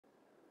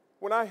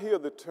When I hear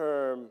the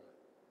term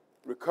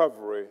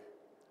recovery,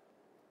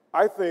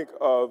 I think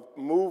of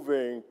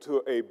moving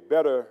to a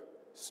better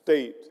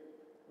state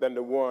than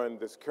the one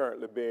that's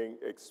currently being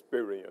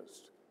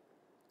experienced.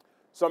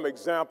 Some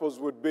examples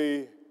would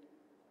be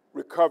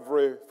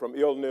recovery from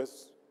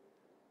illness,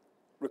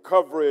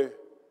 recovery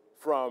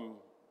from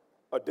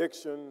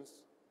addictions,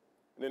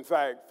 and in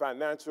fact,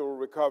 financial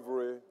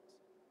recovery.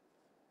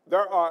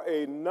 There are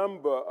a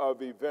number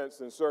of events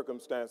and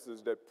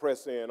circumstances that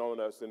press in on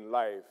us in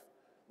life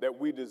that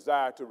we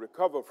desire to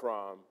recover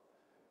from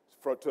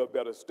to a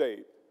better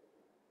state.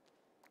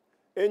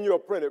 In your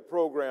printed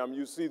program,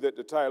 you see that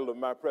the title of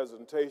my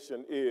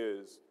presentation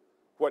is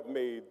What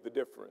Made the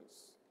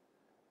Difference.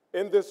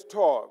 In this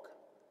talk,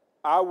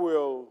 I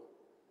will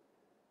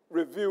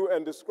review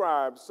and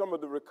describe some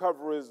of the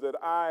recoveries that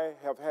I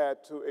have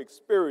had to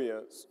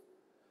experience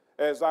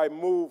as I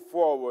move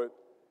forward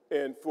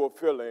in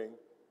fulfilling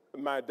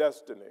my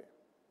destiny.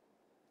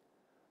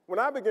 When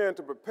I began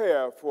to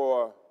prepare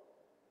for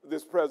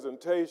this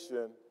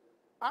presentation,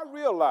 I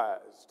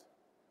realized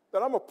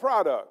that I'm a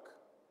product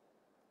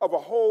of a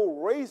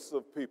whole race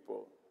of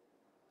people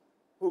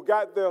who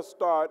got their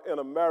start in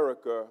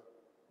America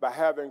by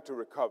having to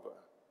recover,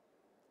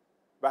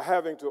 by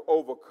having to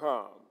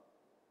overcome,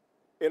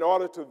 in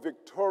order to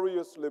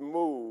victoriously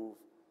move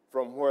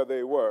from where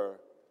they were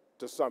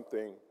to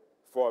something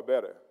far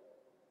better.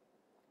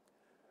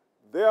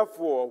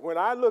 Therefore, when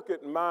I look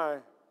at my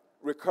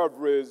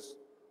recoveries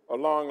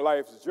along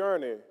life's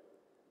journey,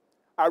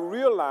 I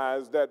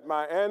realize that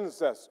my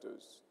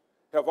ancestors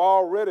have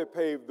already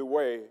paved the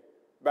way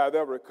by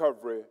their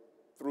recovery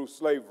through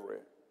slavery.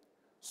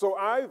 So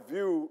I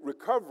view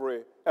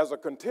recovery as a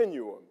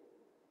continuum.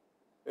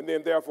 And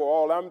then therefore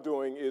all I'm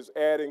doing is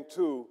adding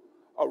to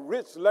a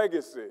rich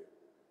legacy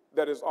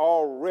that has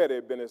already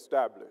been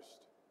established.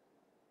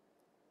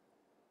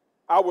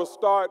 I will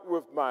start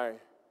with my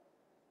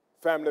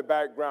family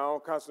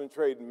background,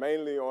 concentrating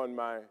mainly on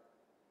my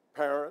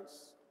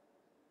parents.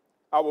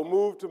 I will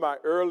move to my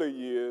early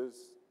years.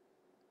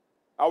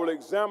 I will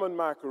examine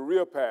my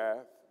career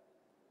path.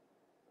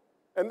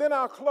 And then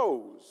I'll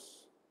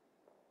close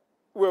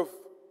with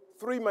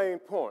three main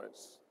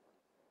points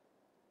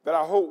that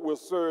I hope will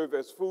serve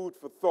as food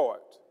for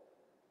thought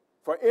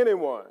for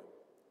anyone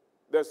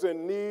that's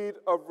in need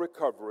of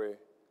recovery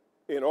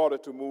in order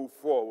to move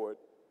forward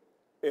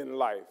in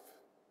life.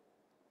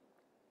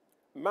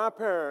 My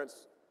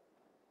parents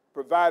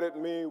provided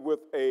me with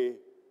a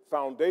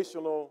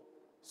foundational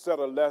set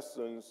of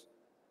lessons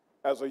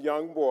as a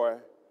young boy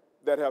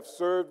that have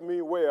served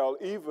me well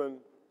even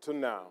to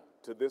now,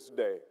 to this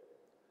day.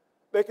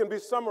 They can be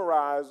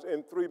summarized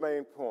in three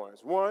main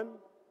points. One,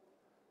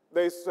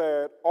 they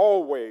said,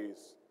 always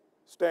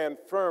stand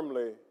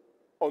firmly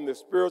on the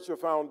spiritual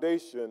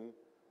foundation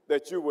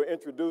that you were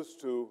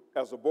introduced to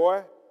as a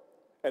boy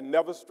and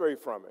never stray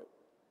from it.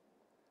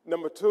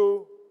 Number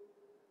two,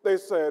 they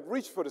said,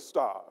 reach for the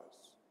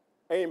stars,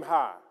 aim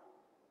high.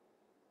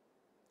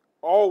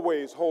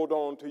 Always hold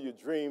on to your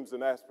dreams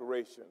and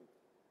aspirations.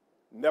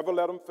 Never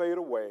let them fade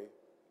away,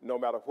 no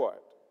matter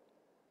what.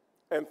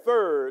 And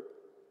third,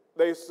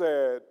 they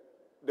said,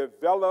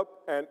 develop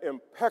an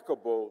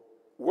impeccable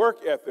work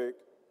ethic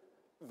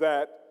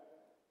that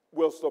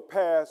will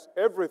surpass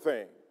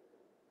everything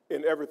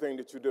in everything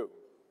that you do.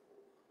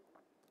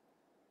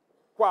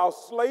 While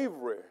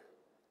slavery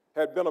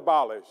had been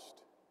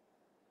abolished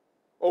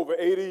over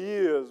 80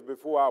 years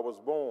before I was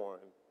born,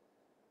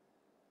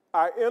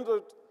 I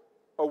entered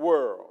a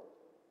world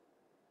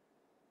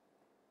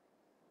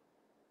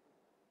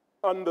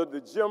under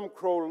the Jim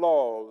Crow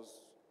laws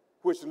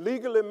which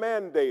legally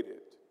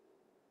mandated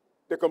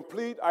the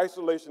complete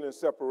isolation and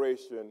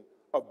separation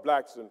of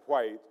blacks and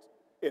whites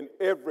in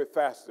every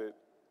facet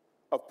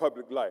of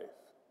public life.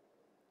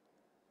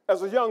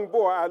 As a young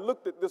boy, I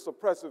looked at this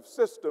oppressive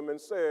system and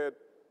said,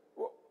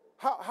 well,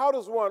 how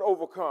does one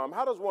overcome,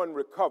 how does one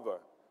recover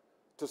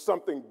to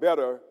something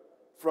better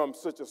from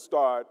such a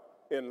start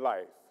in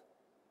life?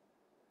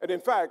 And in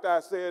fact,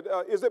 I said,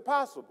 is it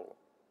possible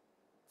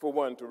for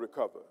one to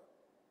recover?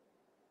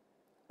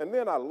 And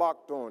then I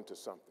locked on to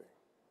something.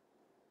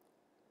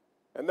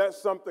 And that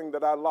something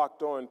that I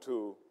locked on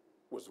to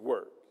was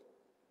work.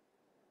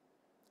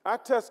 I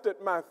tested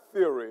my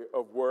theory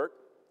of work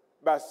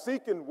by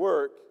seeking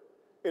work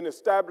in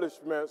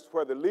establishments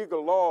where the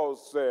legal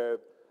laws said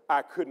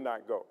I could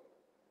not go.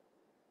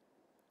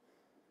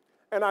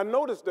 And I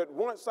noticed that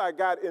once I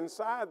got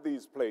inside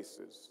these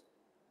places,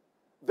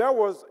 there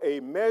was a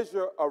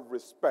measure of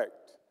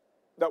respect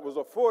that was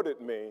afforded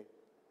me,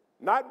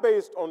 not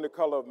based on the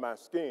color of my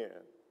skin,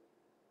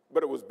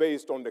 but it was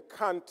based on the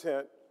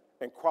content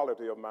and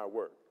quality of my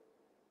work.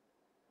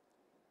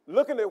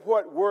 Looking at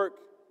what work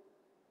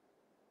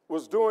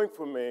was doing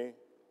for me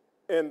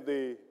in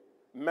the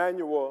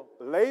manual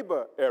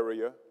labor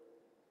area,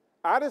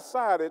 I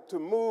decided to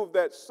move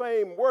that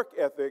same work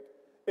ethic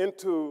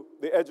into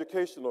the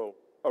educational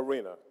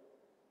arena.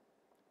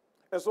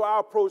 And so I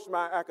approached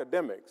my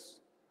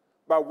academics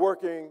by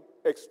working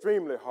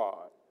extremely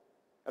hard.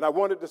 And I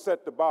wanted to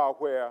set the bar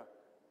where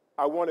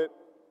I wanted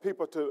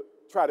people to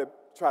try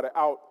to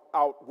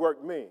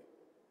outwork me.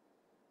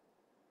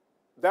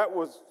 That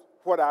was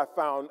what I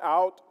found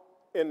out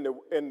in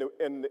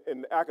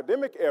the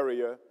academic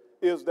area,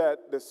 is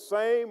that the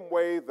same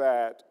way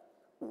that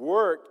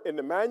work in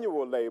the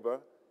manual labor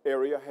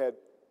area had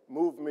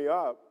moved me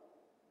up,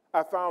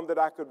 I found that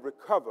I could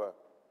recover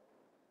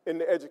in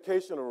the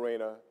education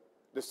arena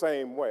the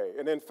same way.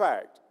 And in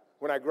fact,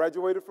 when I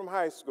graduated from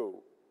high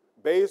school,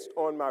 based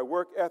on my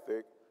work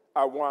ethic,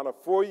 I won a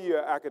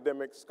 4-year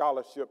academic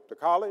scholarship to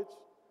college.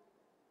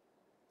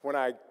 When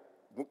I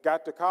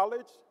got to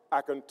college,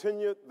 I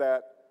continued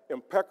that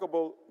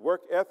impeccable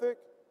work ethic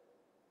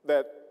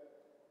that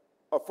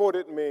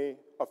afforded me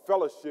a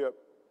fellowship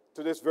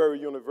to this very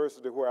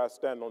university where I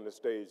stand on the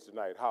stage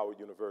tonight, Howard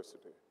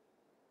University,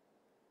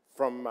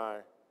 from my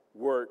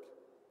work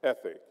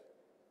ethic.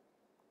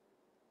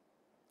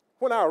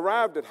 When I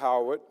arrived at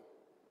Howard,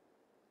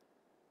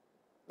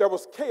 there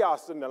was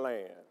chaos in the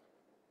land,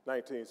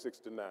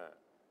 1969.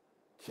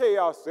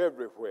 Chaos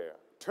everywhere,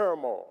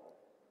 turmoil,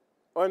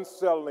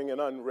 unsettling and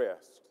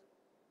unrest.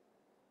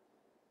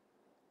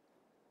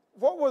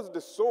 What was the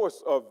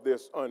source of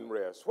this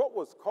unrest? What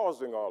was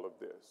causing all of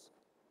this?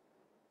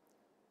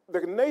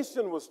 The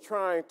nation was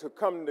trying to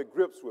come to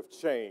grips with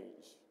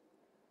change.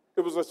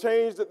 It was a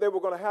change that they were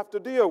going to have to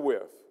deal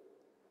with,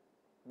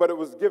 but it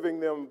was giving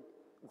them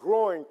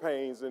growing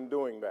pains in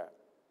doing that.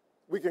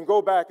 We can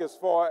go back as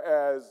far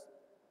as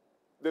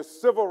the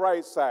Civil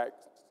Rights Act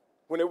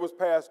when it was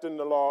passed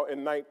into law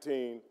in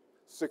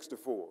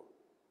 1964,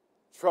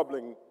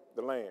 troubling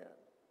the land.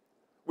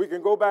 We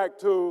can go back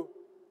to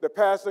the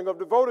passing of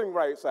the Voting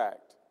Rights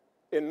Act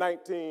in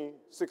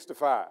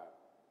 1965.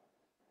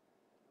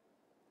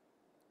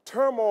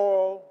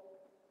 Turmoil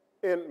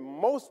in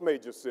most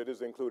major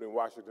cities, including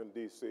Washington,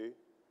 D.C.,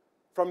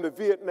 from the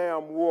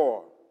Vietnam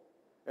War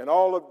and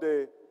all of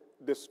the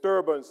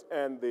disturbance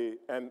and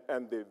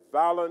the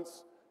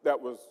violence that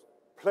was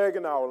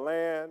plaguing our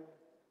land,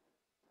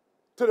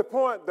 to the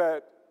point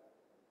that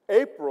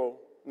April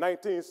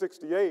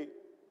 1968,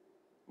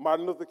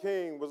 Martin Luther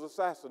King was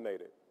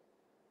assassinated.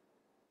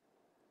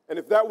 And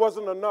if that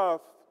wasn't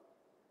enough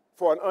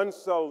for an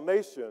unsettled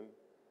nation,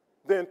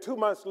 then 2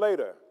 months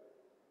later,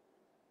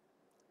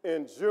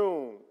 in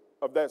June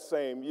of that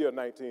same year,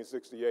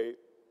 1968,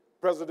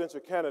 presidential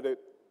candidate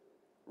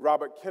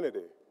Robert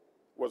Kennedy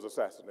was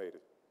assassinated.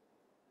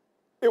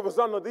 It was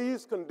under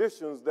these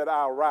conditions that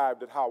I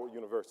arrived at Howard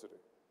University.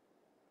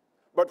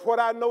 But what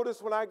I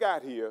noticed when I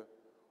got here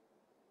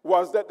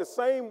was that the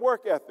same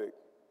work ethic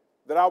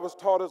that I was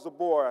taught as a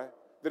boy,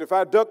 that if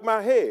I ducked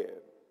my head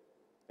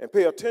and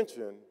pay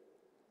attention,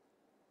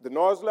 the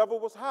noise level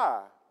was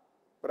high,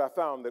 but I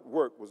found that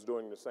work was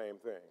doing the same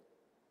thing.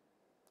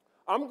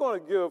 I'm going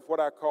to give what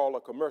I call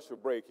a commercial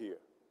break here,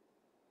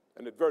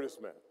 an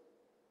advertisement.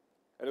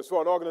 And it's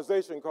for an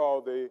organization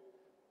called the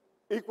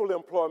Equal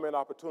Employment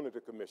Opportunity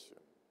Commission.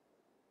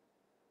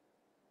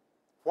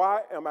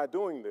 Why am I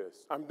doing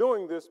this? I'm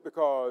doing this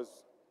because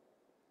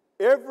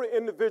every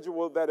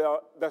individual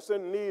that's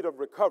in need of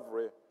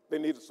recovery, they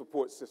need a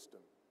support system.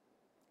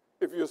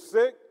 If you're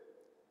sick,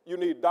 you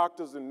need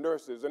doctors and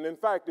nurses. And in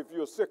fact, if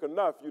you're sick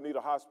enough, you need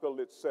a hospital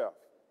itself.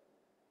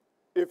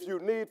 If you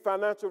need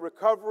financial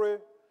recovery,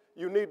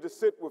 you need to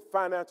sit with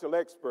financial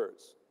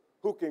experts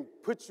who can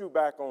put you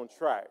back on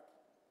track.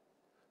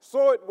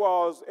 So it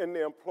was in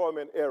the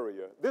employment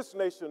area. This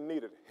nation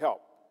needed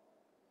help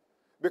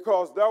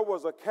because there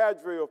was a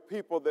cadre of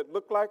people that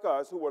looked like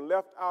us who were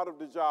left out of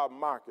the job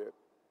market.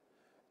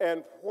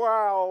 And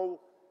while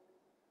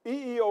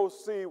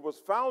EEOC was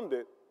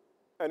founded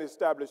and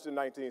established in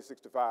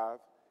 1965,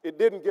 it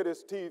didn't get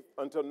its teeth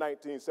until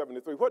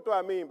 1973. What do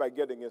I mean by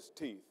getting its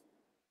teeth?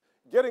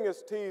 Getting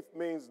its teeth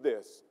means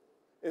this.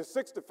 In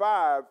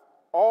 65,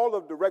 all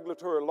of the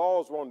regulatory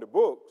laws were on the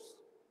books,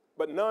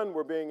 but none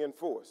were being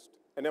enforced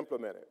and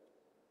implemented.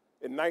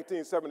 In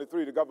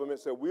 1973, the government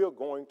said, we're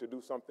going to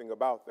do something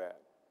about that.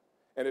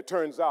 And it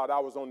turns out I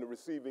was on the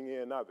receiving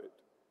end of it,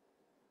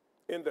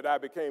 in that I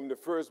became the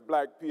first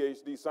black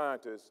Ph.D.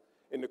 scientist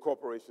in the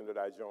corporation that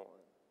I joined.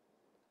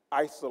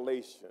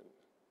 Isolation,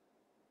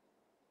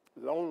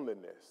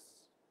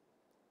 loneliness,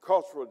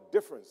 cultural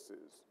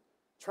differences,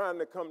 trying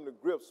to come to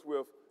grips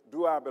with,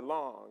 do I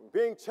belong?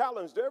 Being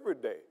challenged every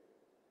day,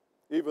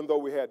 even though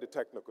we had the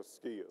technical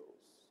skills.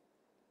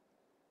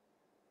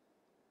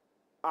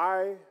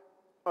 I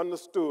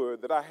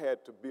understood that I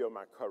had to build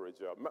my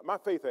courage up. My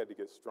faith had to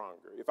get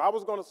stronger. If I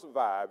was going to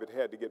survive, it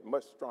had to get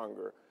much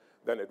stronger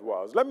than it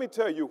was. Let me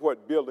tell you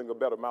what building a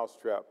better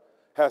mousetrap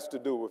has to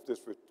do with this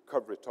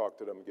recovery talk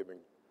that I'm giving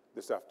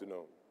this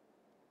afternoon.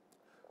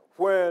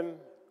 When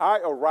I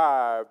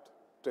arrived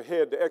to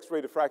head the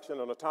X-ray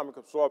diffraction and atomic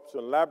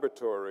absorption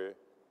laboratory,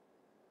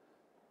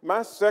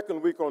 my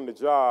second week on the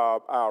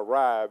job, I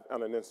arrived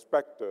and an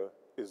inspector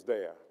is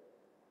there.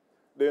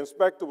 The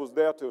inspector was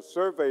there to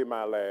survey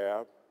my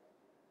lab,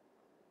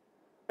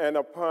 and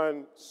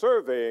upon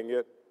surveying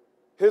it,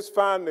 his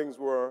findings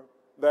were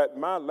that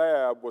my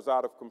lab was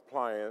out of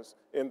compliance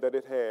in that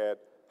it had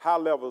high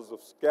levels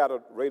of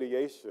scattered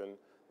radiation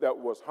that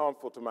was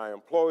harmful to my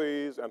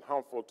employees and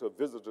harmful to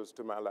visitors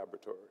to my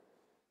laboratory.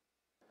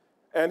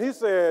 And he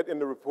said in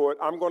the report,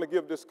 I'm going to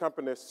give this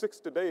company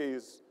 60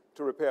 days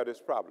to repair this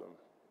problem.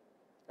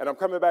 And I'm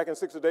coming back in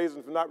 60 days, and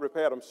if it's not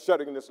repaired, I'm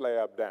shutting this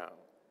lab down.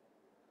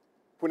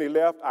 When he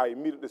left, I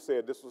immediately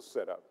said this was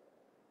set up.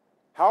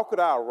 How could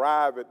I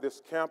arrive at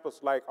this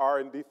campus-like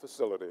R&D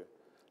facility,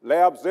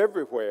 labs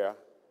everywhere?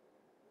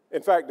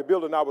 In fact, the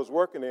building I was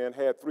working in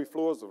had 3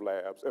 floors of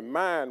labs, and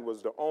mine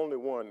was the only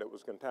one that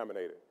was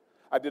contaminated.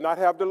 I did not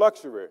have the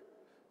luxury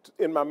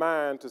in my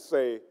mind to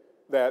say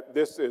that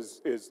this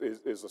is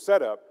a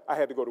setup. I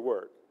had to go to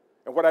work.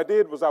 And what I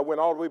did was I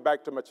went all the way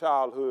back to my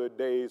childhood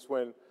days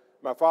when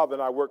my father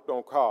and I worked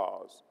on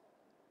cars.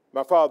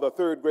 My father, a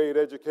 3rd grade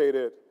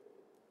educated,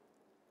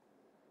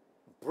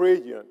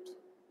 brilliant,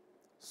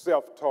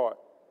 self-taught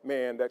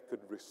man that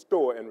could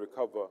restore and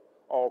recover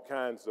all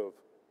kinds of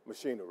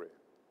machinery.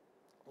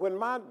 When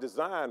my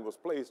design was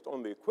placed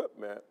on the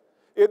equipment,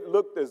 it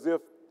looked as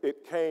if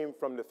it came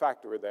from the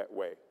factory that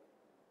way.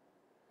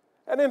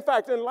 And in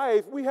fact, in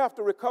life, we have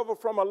to recover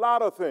from a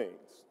lot of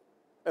things.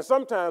 And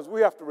sometimes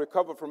we have to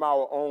recover from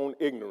our own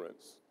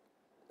ignorance.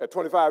 At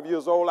 25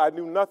 years old, I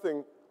knew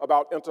nothing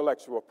about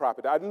intellectual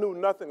property. I knew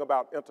nothing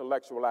about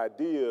intellectual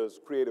ideas,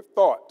 creative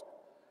thought,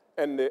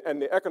 and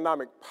the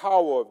economic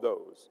power of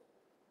those.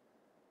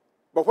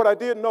 But what I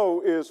did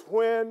know is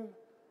when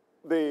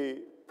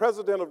the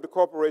president of the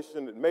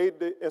corporation that made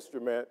the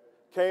instrument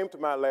came to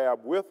my lab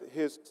with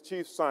his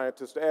chief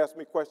scientist to ask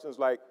me questions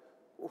like,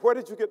 where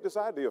did you get this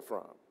idea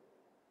from?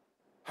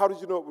 How did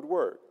you know it would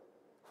work?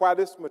 Why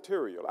this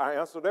material? I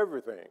answered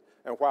everything.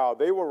 And while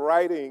they were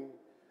writing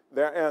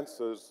their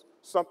answers,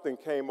 something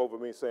came over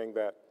me saying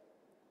that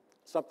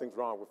something's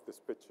wrong with this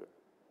picture.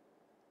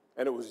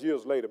 And it was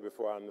years later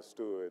before I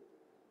understood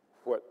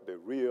what the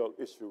real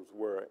issues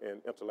were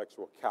in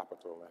intellectual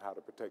capital and how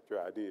to protect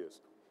your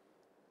ideas.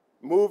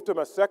 Moved to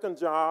my second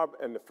job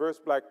and the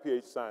first black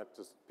PhD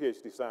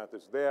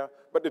scientist there.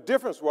 But the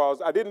difference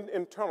was I didn't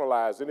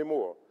internalize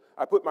anymore.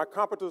 I put my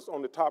competence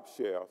on the top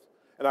shelf,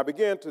 and I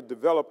began to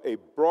develop a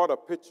broader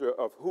picture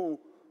of who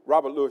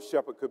Robert Louis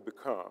Shepard could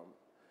become.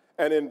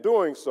 And in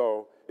doing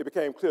so, it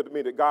became clear to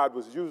me that God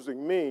was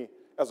using me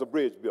as a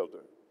bridge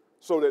builder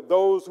so that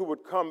those who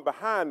would come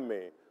behind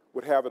me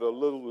would have it a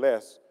little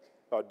less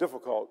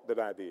difficult than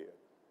I did.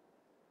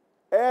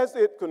 As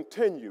it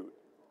continued,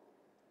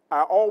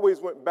 I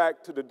always went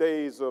back to the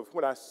days of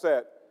when I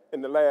sat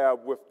in the lab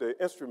with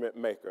the instrument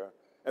maker,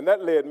 and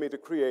that led me to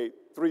create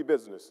 3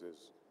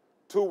 businesses.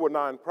 2 were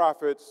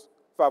nonprofits,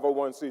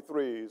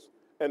 501c3s,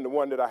 and the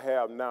one that I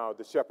have now,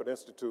 the Shepard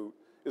Institute,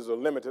 is a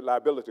limited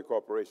liability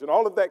corporation.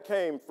 All of that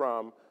came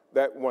from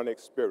that one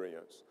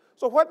experience.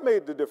 So what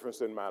made the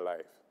difference in my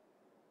life?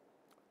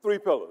 3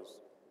 pillars.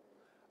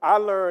 I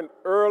learned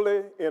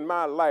early in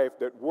my life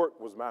that work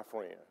was my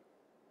friend.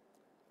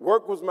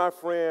 Work was my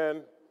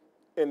friend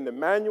in the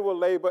manual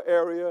labor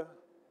area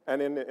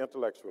and in the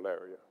intellectual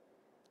area.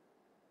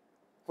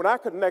 When I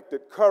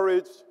connected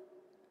courage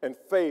and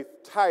faith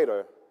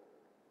tighter,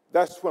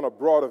 that's when a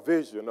broader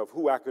vision of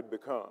who I could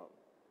become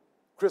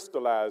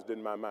crystallized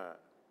in my mind.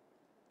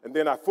 And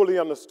then I fully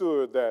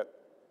understood that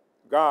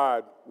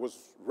God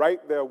was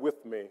right there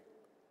with me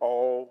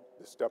all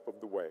the step of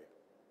the way.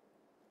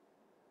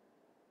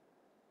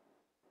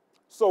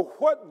 So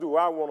what do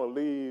I want to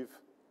leave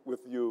with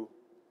you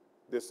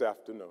this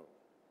afternoon?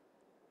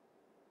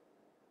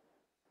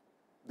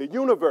 The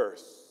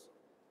universe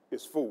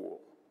is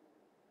full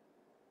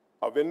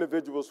of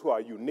individuals who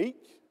are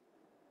unique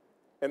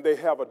and they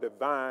have a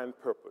divine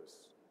purpose.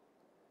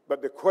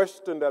 But the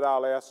question that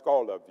I'll ask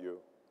all of you,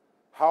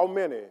 how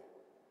many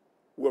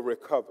will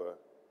recover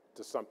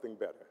to something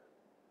better?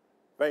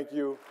 Thank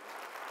you.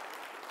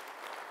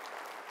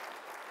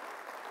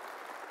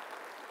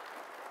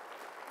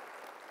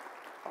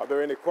 Are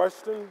there any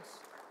questions?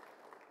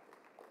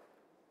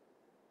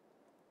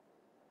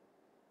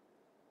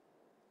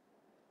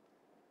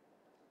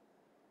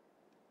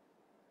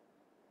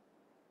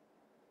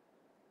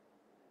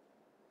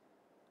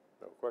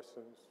 No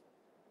questions?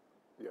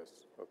 Yes,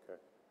 okay.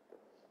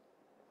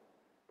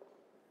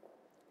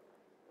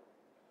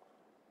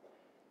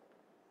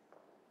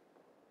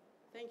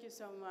 Thank you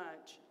so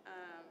much.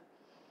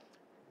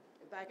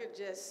 If I could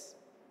just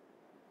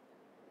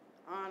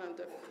honor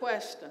the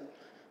question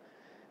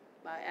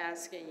by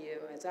asking you,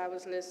 as I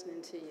was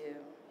listening to you,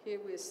 here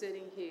we're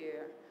sitting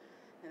here,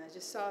 and I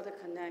just saw the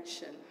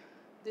connection,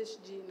 this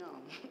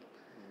genome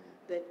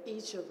that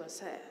each of us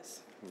has.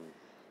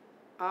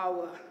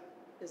 Our,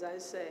 as I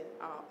say,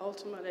 our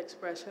ultimate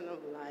expression of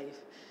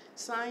life.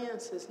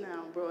 Science has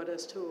now brought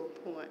us to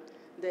a point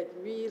that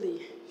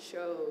really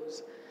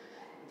shows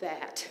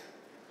that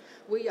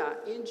we are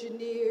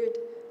engineered,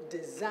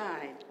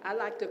 designed. I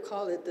like to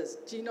call it the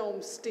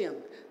genome STEM,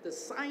 the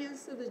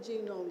science of the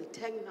genome, the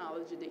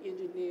technology, the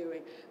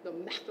engineering, the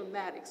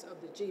mathematics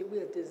of the genome. We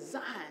are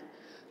designed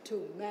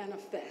to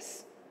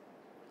manifest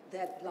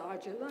that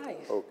larger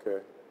life. Okay.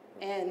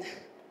 And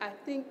I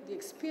think the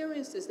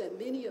experiences that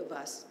many of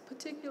us,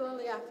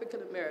 particularly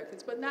African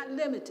Americans, but not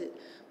limited,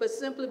 but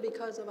simply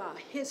because of our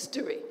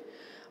history,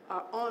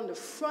 are on the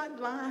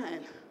front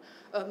line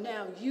of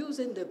now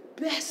using the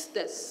best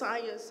that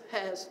science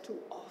has to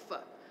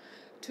offer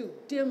to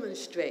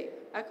demonstrate.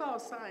 I call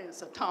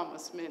science a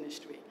Thomas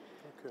ministry,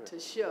 to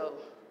show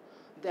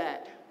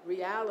that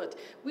reality,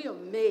 we're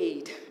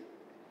made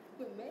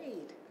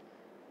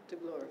to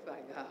glorify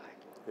God.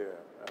 Yeah,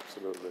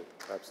 absolutely,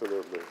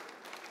 absolutely.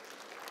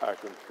 I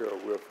concur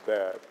with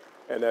that.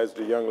 And as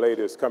the young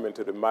lady is coming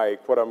to the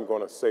mic, what I'm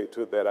going to say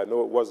to that, I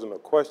know it wasn't a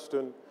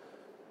question,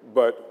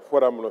 but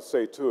what I'm going to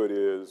say to it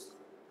is,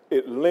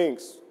 it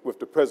links with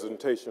the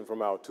presentation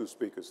from our two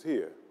speakers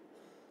here.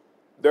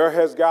 There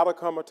has got to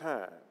come a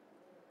time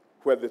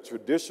where the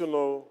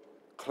traditional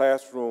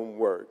classroom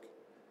work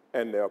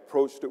and the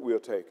approach that we're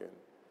taking,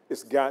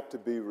 it's got to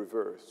be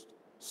reversed.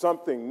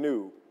 Something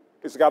new.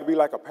 It's got to be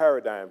like a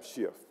paradigm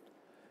shift.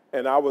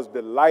 And I was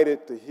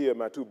delighted to hear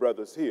my two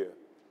brothers here.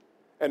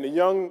 And the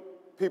young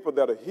people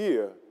that are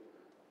here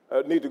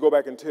need to go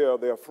back and tell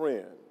their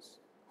friends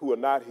who are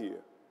not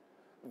here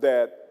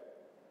that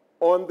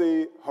on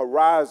the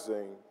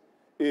horizon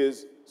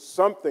is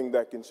something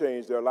that can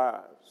change their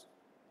lives.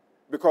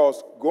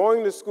 Because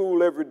going to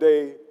school every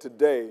day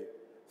today,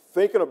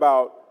 thinking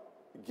about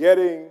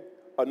getting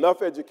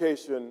enough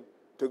education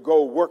to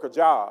go work a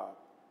job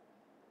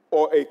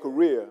or a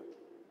career,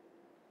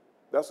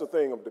 that's a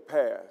thing of the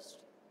past.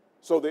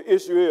 So the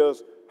issue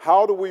is,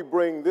 how do we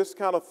bring this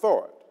kind of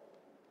thought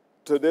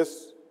to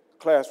this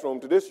classroom,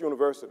 to this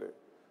university,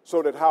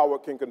 so that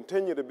Howard can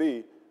continue to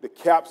be the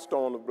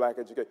capstone of black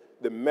education,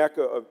 the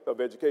mecca of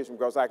education?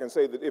 Because I can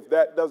say that if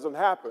that doesn't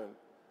happen,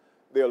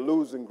 they're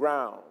losing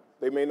ground.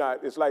 They may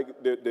not, it's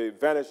like the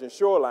vanishing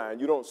shoreline.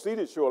 You don't see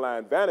the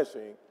shoreline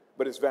vanishing,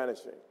 but it's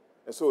vanishing.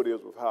 And so it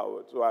is with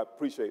Howard. So I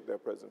appreciate their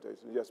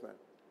presentation. Yes, ma'am.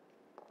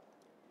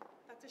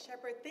 Dr.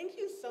 Shepard, thank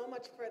you so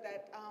much for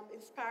that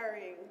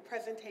inspiring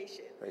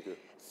presentation. Thank you.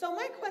 So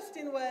my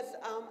question was,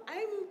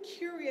 I'm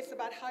curious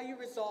about how you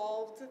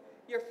resolved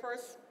your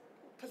first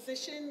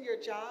position, your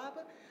job,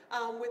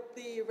 with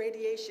the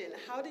radiation.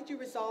 How did you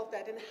resolve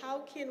that, and how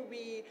can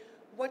we,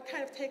 what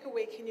kind of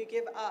takeaway can you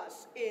give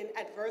us in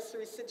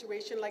adversary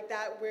situation like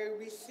that, where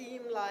we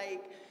seem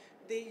like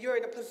you're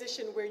in a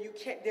position where you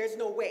can't, there's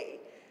no way,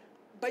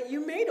 but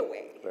you made a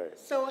way. Right.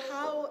 So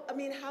how, I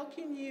mean, how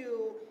can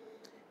you,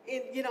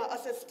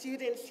 us as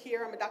students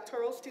here, I'm a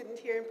doctoral student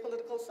here in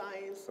political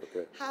science.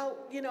 Okay. How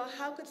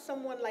could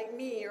someone like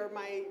me or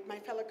my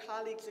fellow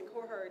colleagues in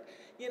cohort,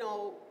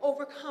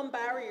 overcome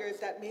barriers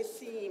that may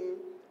seem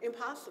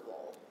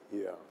impossible?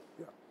 Yeah.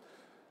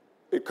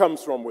 It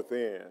comes from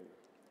within.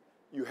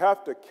 You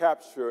have to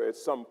capture at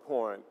some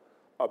point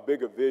a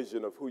bigger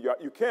vision of who you are.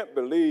 You can't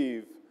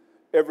believe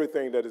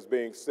everything that is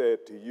being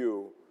said to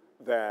you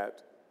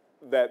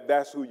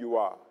that's who you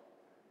are.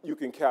 You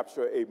can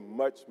capture a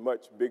much,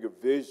 much bigger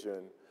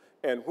vision,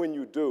 and when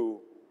you do,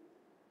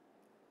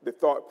 the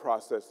thought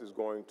process is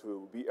going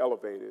to be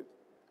elevated,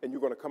 and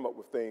you're going to come up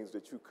with things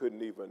that you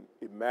couldn't even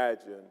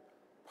imagine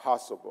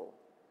possible.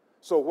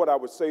 So what I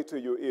would say to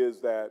you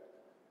is that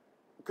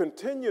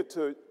continue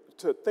to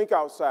think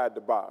outside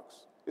the box.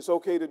 It's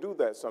okay to do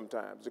that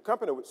sometimes.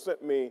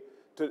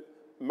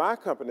 My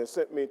company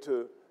sent me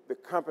to the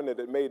company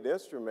that made the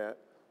instrument,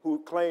 who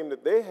claimed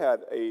that they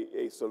had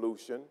a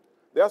solution.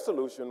 Their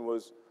solution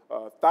was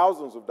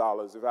thousands of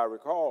dollars, if I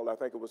recall. I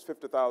think it was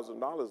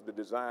 $50,000, the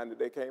design that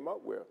they came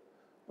up with.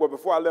 Well,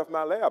 before I left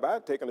my lab, I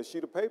had taken a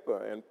sheet of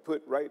paper and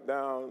put right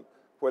down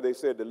where they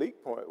said the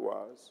leak point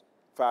was,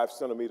 5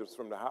 centimeters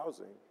from the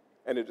housing,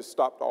 and it just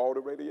stopped all the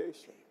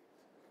radiation.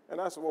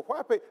 And I said, well,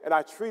 why pay? And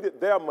I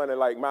treated their money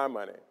like my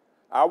money.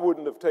 I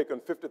wouldn't have taken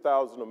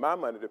 $50,000 of my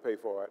money to pay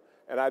for it,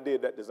 and I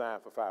did that design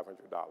for $500.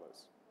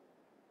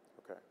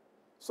 Okay.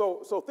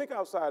 So think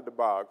outside the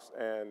box,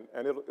 and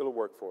it'll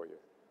work for you.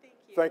 Thank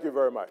you. Thank you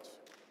very much.